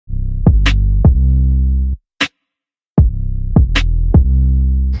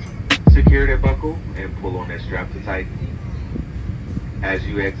Secure that buckle and pull on that strap to tighten. As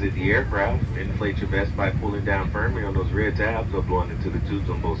you exit the aircraft, inflate your vest by pulling down firmly on those rear tabs or blowing into the tubes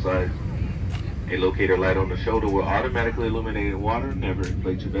on both sides. A locator light on the shoulder will automatically illuminate in water. Never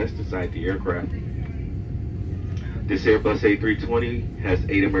inflate your vest inside the aircraft. This Airbus A320 has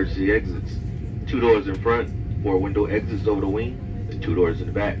 8 emergency exits. 2 doors in front, 4 window exits over the wing, and 2 doors in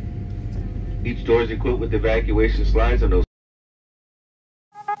the back. Each door is equipped with evacuation slides on those.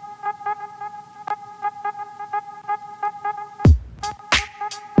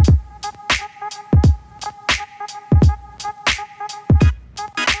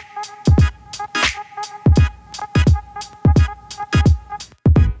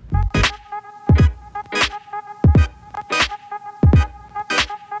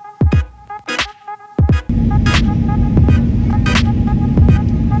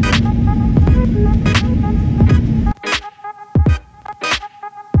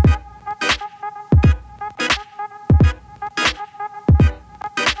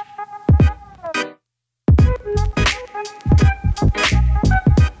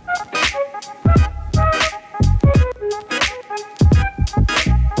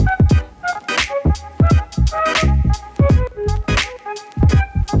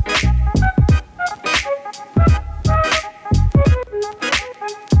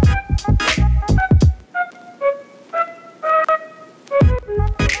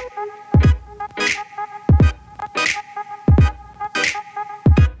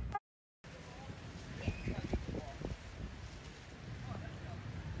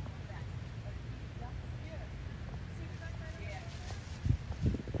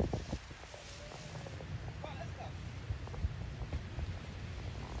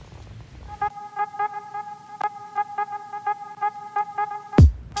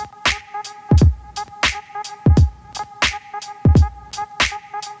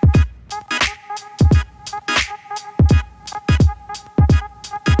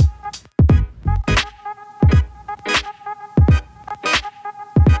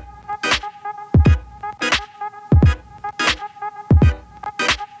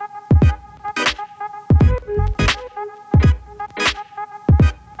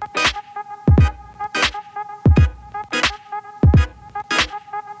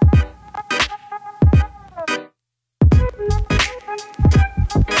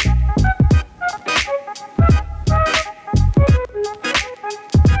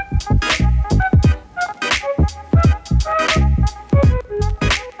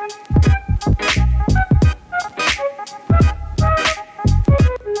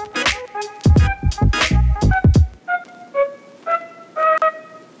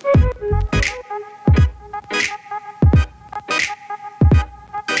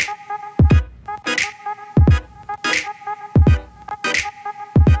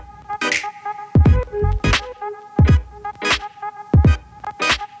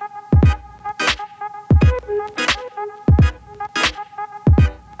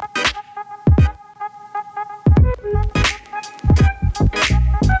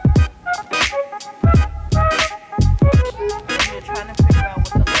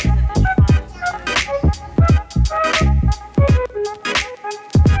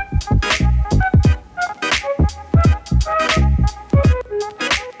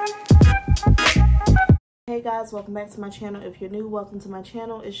 Hey guys, welcome back to my channel. If you're new, welcome to my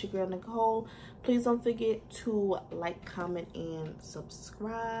channel. It's your girl Nicole. Please don't forget to like, comment, and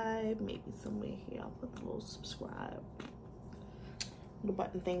subscribe. Maybe somewhere here I'll put the little subscribe, the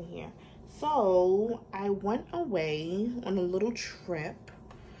button thing here. So I went away on a little trip.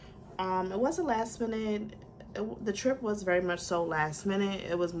 It wasn't last minute. The trip was very much so last minute.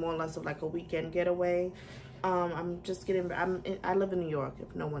 It was more or less of like a weekend getaway. I live in New York,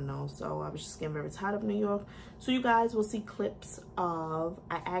 if no one knows, so I was just getting very tired of New York. So you guys will see clips of,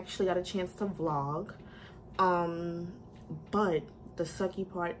 I actually got a chance to vlog, but the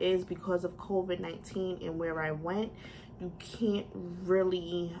sucky part is because of COVID-19 and where I went, you can't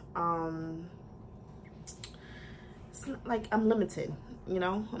really, it's not, like, I'm limited, you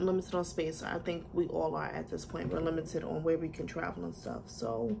know, I'm limited on space. I think we all are at this point. We're limited on where we can travel and stuff,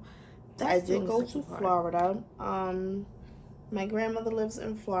 so I did go to Florida. My grandmother lives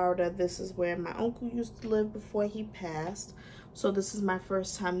in Florida. This is where my uncle used to live before he passed. So this is my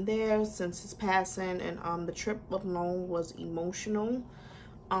first time there since his passing, and the trip alone was emotional.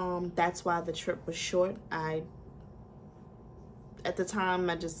 That's why the trip was short. At the time,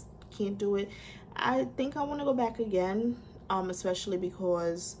 I just can't do it. I think I want to go back again, especially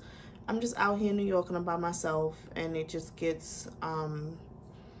because I'm just out here in New York and I'm by myself, and it just gets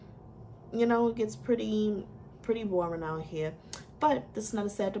you know, it gets pretty boring out here. But this is not a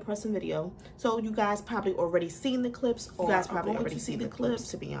sad, depressing video. So you guys probably already seen the clips. Or you guys probably already seen the clips,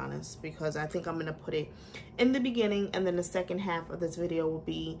 to be honest, because I think I'm going to put it in the beginning, and then the second half of this video will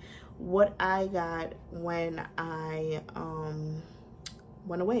be what I got when I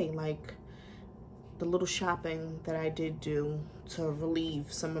went away, like the little shopping that I did do to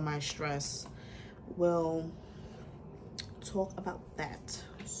relieve some of my stress. We'll talk about that.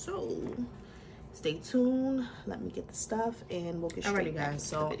 So stay tuned. Let me get the stuff and we'll get straight. Alrighty guys,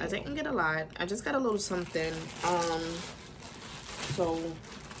 so I didn't get a lot. I just got a little something. So,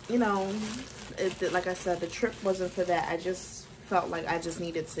 you know, like I said, the trip wasn't for that. I just felt like I just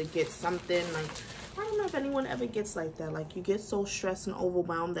needed to get something. Like, I don't know if anyone ever gets like that. Like, you get so stressed and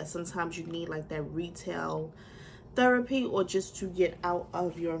overwhelmed that sometimes you need like that retail therapy, or just to get out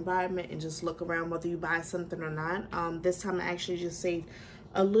of your environment and just look around, whether you buy something or not. This time I actually just saved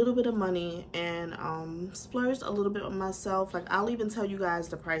a little bit of money and splurged a little bit on myself. Like, I'll even tell you guys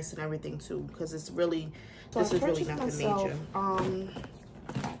the price and everything too, because it's really, this is really nothing major. God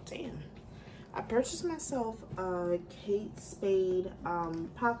damn. I purchased myself a Kate Spade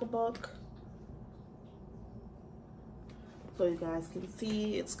pocketbook. So you guys can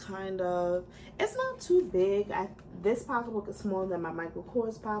see, it's kind of, it's not too big. This pocketbook is smaller than my Michael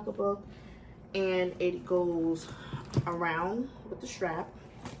Kors pocketbook, and it goes around with the strap,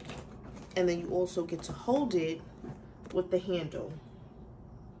 and then you also get to hold it with the handle.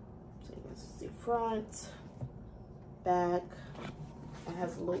 So you guys see front, back. It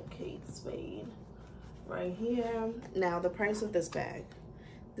has a little Kate Spade right here. Now the price of this bag.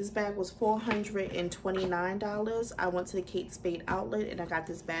 This bag was $429. I went to the Kate Spade outlet and I got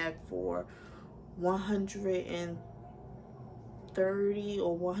this bag for $130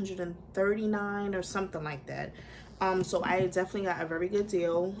 or $139 or something like that. So I definitely got a very good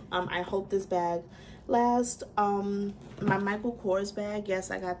deal. I hope this bag lasts. My Michael Kors bag,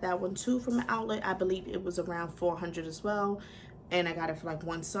 yes, I got that one too from the outlet. I believe it was around $400 as well, and I got it for like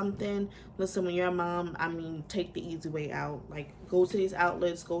 $1 something. Listen, when you're a mom, I mean, take the easy way out. Like, go to these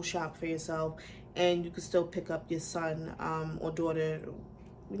outlets, go shop for yourself, and you can still pick up your son or daughter,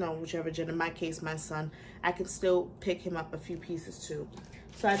 you know, whichever gender. In my case, my son, I can still pick him up a few pieces too.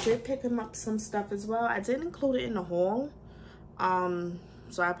 So I did pick him up some stuff as well. I didn't include it in the haul.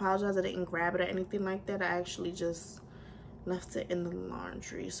 So I apologize, I didn't grab it or anything like that. I actually just left it in the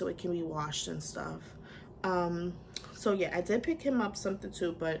laundry so it can be washed and stuff. So yeah, I did pick him up something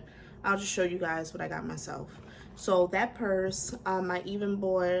too, but I'll just show you guys what I got myself. So that purse, I even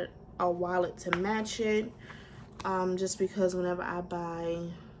bought a wallet to match it, just because whenever I buy,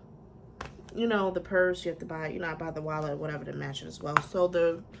 you know, the purse, you have to buy, you know, I buy the wallet, whatever, to match it as well. So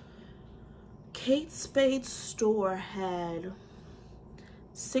the Kate Spade store had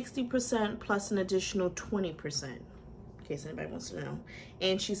 60% plus an additional 20%, in case anybody wants to know.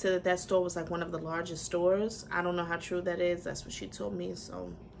 And she said that that store was like one of the largest stores. I don't know how true that is. That's what she told me,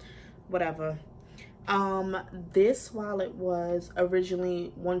 so whatever. This wallet was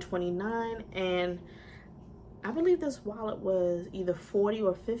originally $129, and I believe this wallet was either $40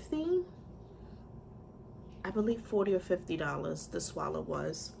 or $50. I believe $40 or $50 this wallet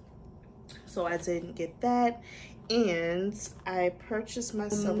was. So I didn't get that. And I purchased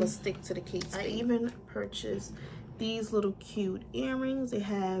myself, let's stick to the Kate Spade. I even purchased these little cute earrings. They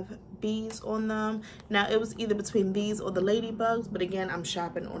have bees on them. Now it was either between these or the ladybugs, but again, I'm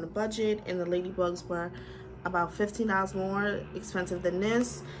shopping on a budget, and the ladybugs were about $15 more expensive than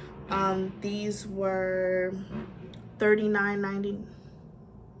this. These were $39.90.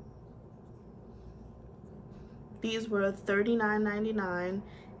 These were $39.99,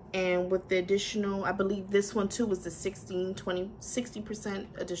 and with the additional, I believe this one too was the 60%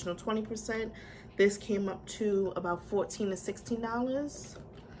 additional 20%. This came up to about $14 to $16.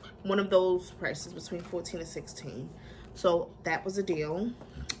 One of those prices between $14 to $16. So that was a deal.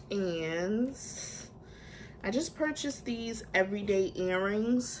 And I just purchased these everyday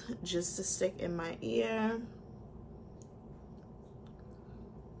earrings just to stick in my ear.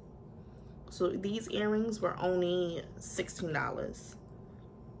 So these earrings were only $16.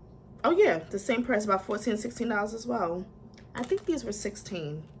 Oh yeah, the same price, about $14, $16 as well. I think these were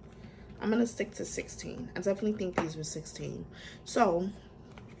 $16. I'm gonna stick to $16. I definitely think these were $16. So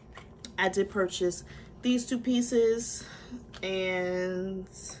I did purchase these 2 pieces, and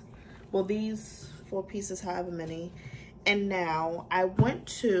well, these 4 pieces, however many. And now I went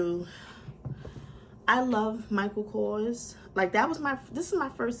to, I love Michael Kors. Like, that was this is my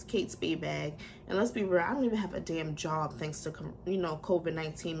first Kate Spade bag. And let's be real, I don't even have a damn job thanks to, you know,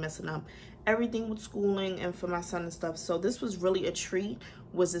 COVID-19 messing up everything with schooling and for my son and stuff. So this was really a treat.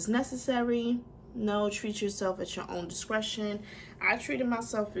 Was this necessary? No, treat yourself at your own discretion. I treated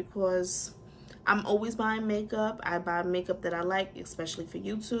myself because I'm always buying makeup. I buy makeup that I like, especially for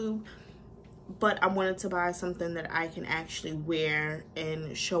YouTube. But I wanted to buy something that I can actually wear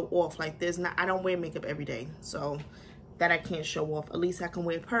and show off. Like I don't wear makeup every day, so that I can't show off. At least I can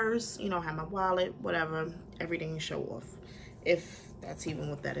wear a purse, you know, have my wallet, whatever, everything and show off. If that's even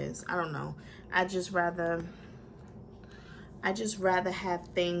what that is. I don't know. I just rather have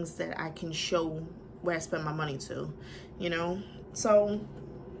things that I can show where I spend my money to, you know? So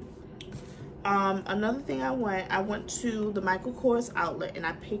another thing I went to the Michael Kors outlet and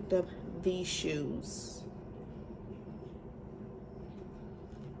I picked up these shoes.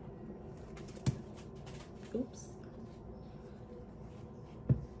 Oops.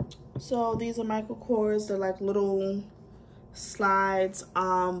 So these are Michael Kors. They're like little slides,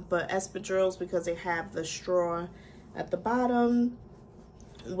 but espadrilles because they have the straw at the bottom.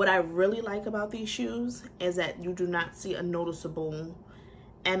 What I really like about these shoes is that you do not see a noticeable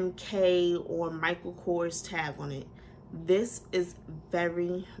MK or Michael Kors tag on it. This is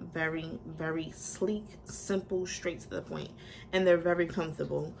very, very, very sleek, simple, straight to the point, and they're very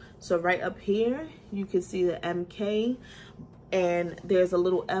comfortable. So right up here, you can see the MK, and there's a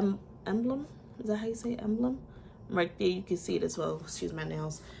little emblem. Is that how you say emblem? Right there, you can see it as well. Excuse my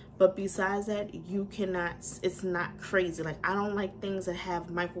nails. But besides that, you cannot, it's not crazy. Like, I don't like things that have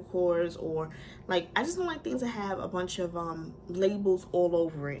Michael Kors, or like, I just don't like things that have a bunch of labels all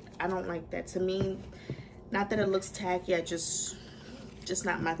over it. I don't like that. To me, not that it looks tacky, just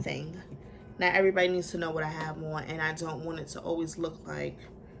not my thing. Now everybody needs to know what I have on, and I don't want it to always look like,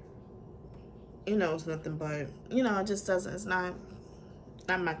 you know, it's nothing but, you know, it just doesn't, it's not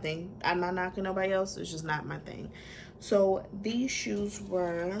my thing. I'm not knocking nobody else, it's just not my thing. So these shoes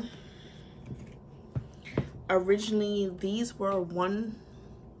were, originally these were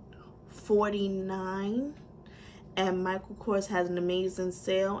 $149, and Michael Kors has an amazing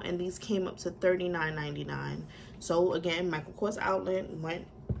sale, and these came up to $39.99. So again, Michael Kors outlet,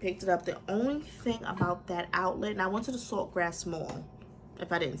 picked it up. The only thing about that outlet, and I went to the Saltgrass Mall,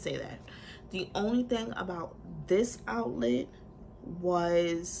 if I didn't say that. The only thing about this outlet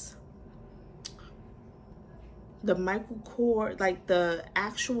was the Michael Kors, like the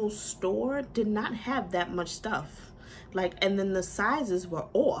actual store did not have that much stuff. Like, and then the sizes were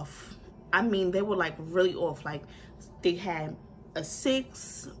off. I mean, they were like really off. Like, they had a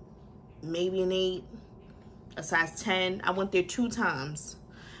 6, maybe an 8, a size 10. I went there 2 times.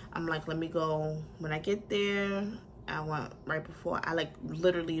 I'm like, let me go. When I get there, I went right before, I like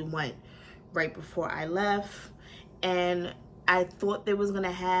literally went right before I left. And I thought they was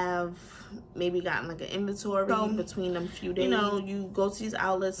gonna have maybe gotten like an inventory between them few days. You know, you go to these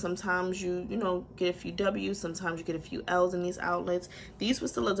outlets, sometimes you know, get a few W's, sometimes you get a few L's in these outlets. These were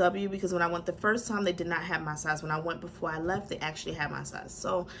still a W because when I went the first time, they did not have my size. When I went before I left, they actually had my size.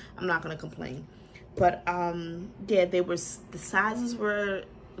 So I'm not gonna complain. But yeah, they were, the sizes were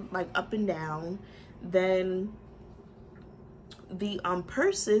like up and down. Then the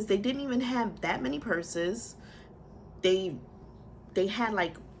purses, they didn't even have that many purses. They had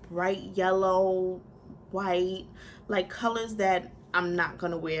like bright yellow, white, like colors that I'm not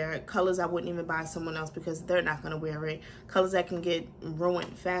gonna wear, colors I wouldn't even buy someone else because they're not gonna wear it, colors that can get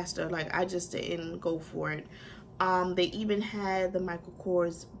ruined faster. Like, I just didn't go for it. They even had the Michael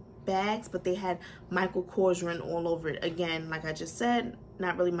Kors bags, but they had Michael Kors written all over it. Again, like I just said,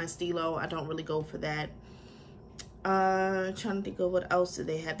 not really my stilo. I don't really go for that. Trying to think of what else did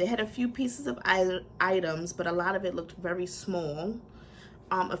they have. They had a few pieces of items, but a lot of it looked very small.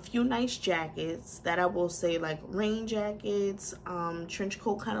 A few nice jackets that I will say, like rain jackets, trench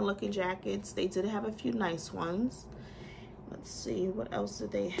coat kind of looking jackets. They did have a few nice ones. Let's see, what else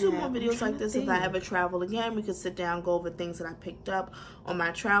did they have? Do more videos like this if I ever travel again. We could sit down, go over things that I picked up on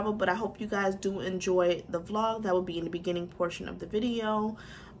my travel. But I hope you guys do enjoy the vlog. That will be in the beginning portion of the video.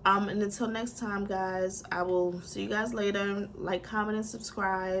 And until next time, guys, I will see you guys later. Like, comment, and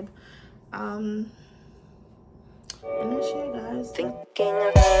subscribe. And that's it, guys. Thinking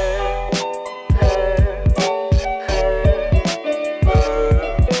of her.